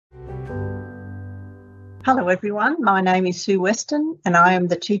Hello everyone, my name is Sue Weston and I am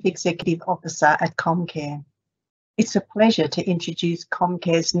the Chief Executive Officer at Comcare. It's a pleasure to introduce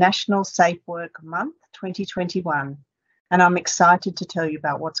Comcare's National Safe Work Month 2021 and I'm excited to tell you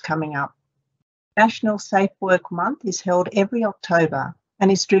about what's coming up. National Safe Work Month is held every October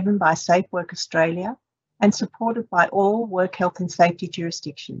and is driven by Safe Work Australia and supported by all work health and safety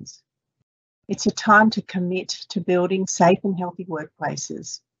jurisdictions. It's a time to commit to building safe and healthy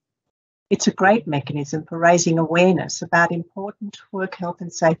workplaces. It's a great mechanism for raising awareness about important work health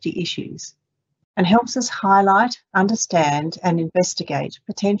and safety issues and helps us highlight, understand and investigate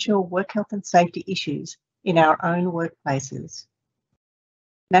potential work health and safety issues in our own workplaces.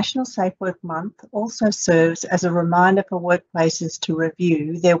 National Safe Work Month also serves as a reminder for workplaces to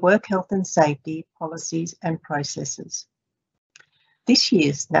review their work health and safety policies and processes. This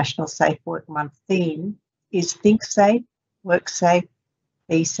year's National Safe Work Month theme is Think Safe, Work Safe,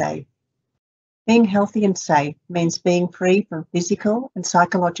 Be Safe. Being healthy and safe means being free from physical and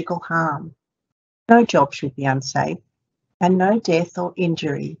psychological harm. No job should be unsafe, and no death or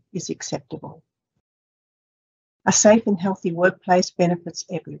injury is acceptable. A safe and healthy workplace benefits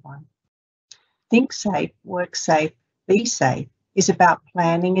everyone. Think Safe, Work Safe, Be Safe is about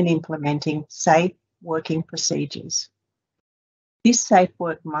planning and implementing safe working procedures. This Safe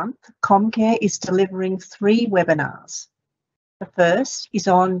Work Month, Comcare is delivering 3 webinars. The first is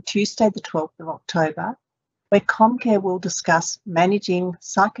on Tuesday the 12th of October, where Comcare will discuss managing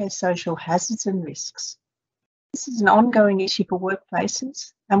psychosocial hazards and risks. This is an ongoing issue for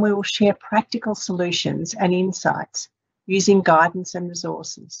workplaces, and we will share practical solutions and insights using guidance and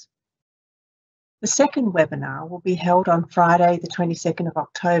resources. The second webinar will be held on Friday the 22nd of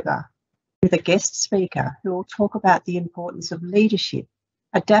October with a guest speaker who will talk about the importance of leadership,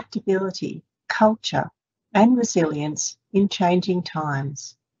 adaptability, culture, and resilience in changing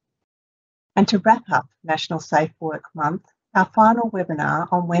times. And to wrap up National Safe Work Month, our final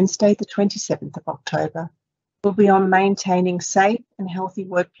webinar on Wednesday the 27th of October will be on maintaining safe and healthy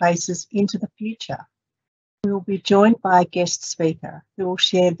workplaces into the future. We will be joined by a guest speaker who will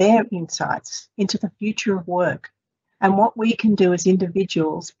share their insights into the future of work and what we can do as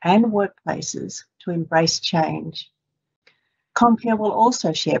individuals and workplaces to embrace change. Comcare will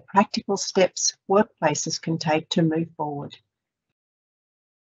also share practical steps workplaces can take to move forward.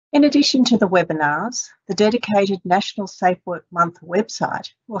 In addition to the webinars, the dedicated National Safe Work Month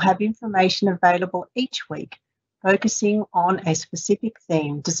website will have information available each week focusing on a specific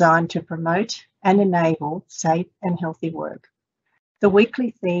theme designed to promote and enable safe and healthy work. The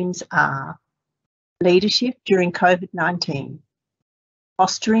weekly themes are leadership during COVID-19,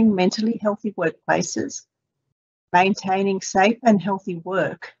 fostering mentally healthy workplaces, maintaining safe and healthy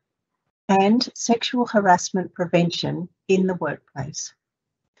work, and sexual harassment prevention in the workplace.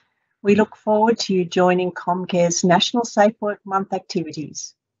 We look forward to you joining Comcare's National Safe Work Month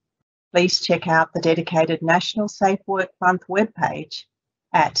activities. Please check out the dedicated National Safe Work Month webpage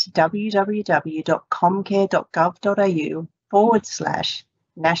at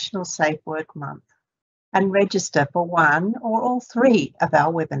www.comcare.gov.au/National Safe Work Month and register for one or all 3 of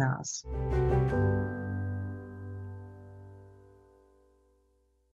our webinars.